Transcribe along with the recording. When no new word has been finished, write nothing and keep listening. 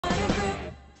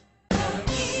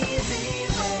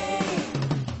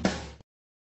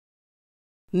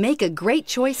Make a great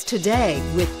choice today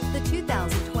with the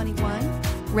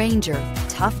 2021 Ranger.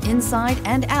 Tough inside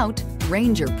and out,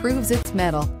 Ranger proves its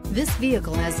mettle. This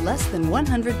vehicle has less than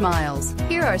 100 miles.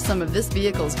 Here are some of this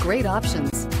vehicle's great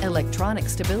options: electronic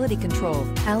stability control,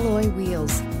 alloy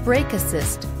wheels, brake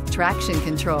assist, traction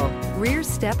control, rear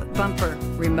step bumper,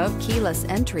 remote keyless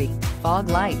entry, fog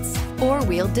lights,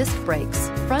 four-wheel disc brakes,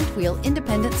 front-wheel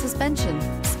independent suspension,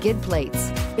 skid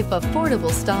plates. If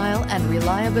affordable style and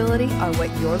reliability are what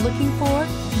you're looking for,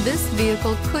 this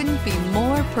vehicle couldn't be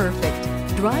more perfect.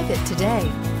 Drive it today.